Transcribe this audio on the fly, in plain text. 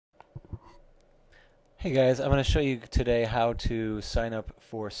Hey guys, I'm going to show you today how to sign up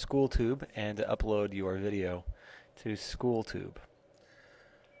for Schooltube and to upload your video to Schooltube.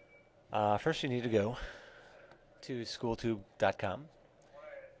 First you need to go to schooltube.com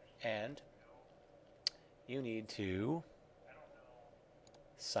and you need to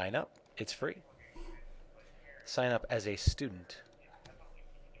sign up. It's free. Sign up as a student.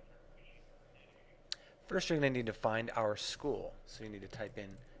 First you're going to need to find our school. So you need to type in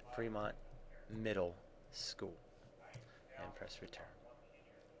Fremont Middle School and press return.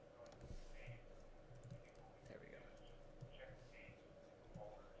 There we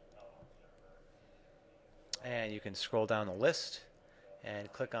go. And you can scroll down the list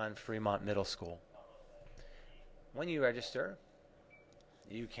and click on Fremont Middle School. When you register,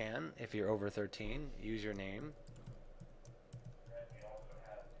 you can, if you're over 13, use your name.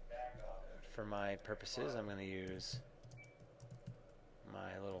 For my purposes, I'm going to use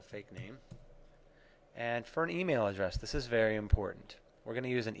my little fake name. And for an email address, this is very important. We're going to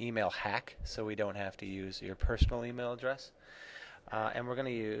use an email hack so we don't have to use your personal email address. And we're going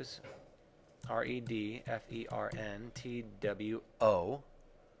to use REDFERNTWO.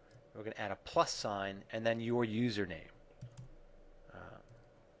 We're going to add a plus sign and then your username.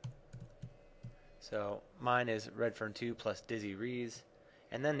 So mine is Redfern2 plus Dizzy Rees.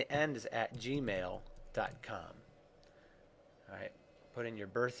 And then the end is at gmail.com. Alright, put in your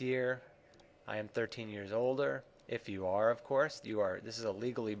birth year. I am 13 years older. If you are, of course, you are. This is a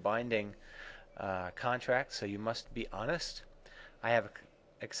legally binding contract, so you must be honest. I have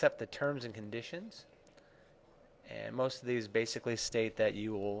accept the terms and conditions, and most of these basically state that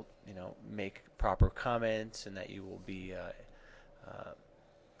you will, make proper comments and that you will be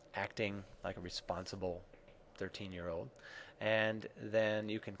acting like a responsible 13-year-old. And then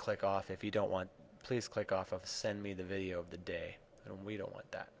you can click off if you don't want. Please click off of send me the video of the day. And we don't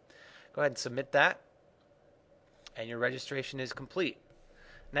want that. Go ahead and submit that, and your registration is complete.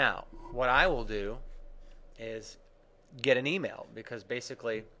 Now, what I will do is get an email, because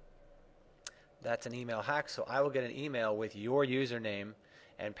basically that's an email hack. So I will get an email with your username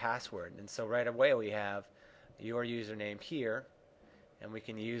and password. And so right away we have your username here, and we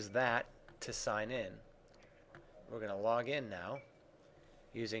can use that to sign in. We're going to log in now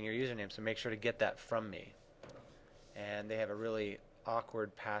using your username, so make sure to get that from me. And they have a really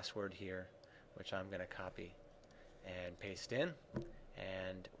awkward password here, which I'm going to copy and paste in.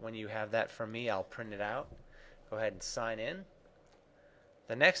 And when you have that from me, I'll print it out. Go ahead and sign in.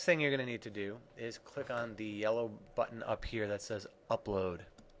 The next thing you're going to need to do is click on the yellow button up here that says upload.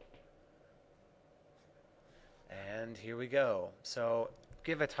 And here we go. So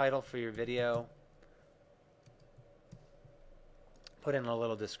give a title for your video. Put in a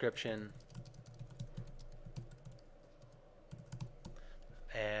little description.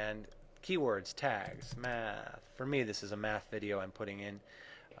 And keywords, tags, math. For me, this is a math video I'm putting in,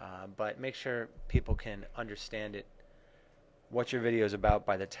 but make sure people can understand it, what your video is about,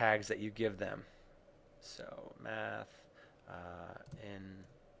 by the tags that you give them. So math,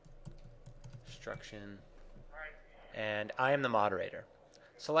 instruction, and I am the moderator.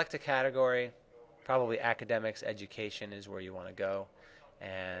 Select a category. Probably academics, education is where you want to go,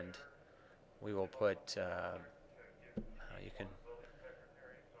 and we will put you can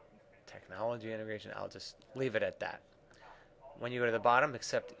technology integration. I'll just leave it at that. When you go to the bottom,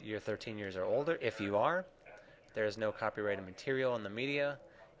 except you're 13 years or older, if you are, there is no copyrighted material in the media,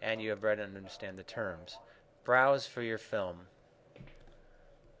 and you have read and understand the terms. Browse for your film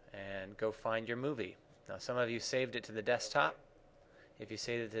and go find your movie. Now, some of you saved it to the desktop. If you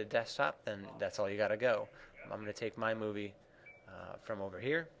save it to the desktop, then that's all you got to go. I'm going to take my movie from over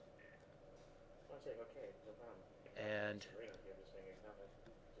here and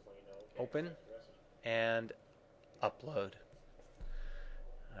open and upload.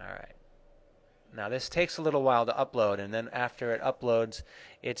 Alright. Now this takes a little while to upload, and then after it uploads,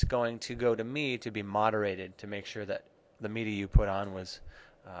 it's going to go to me to be moderated to make sure that the media you put on was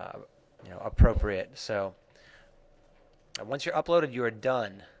appropriate. So once you're uploaded, you are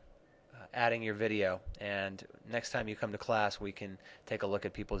done adding your video, and next time you come to class we can take a look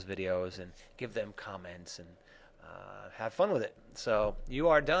at people's videos and give them comments and have fun with it. So you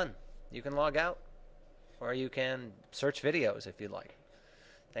are done. You can log out, or you can search videos if you'd like.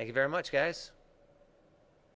 Thank you very much, guys.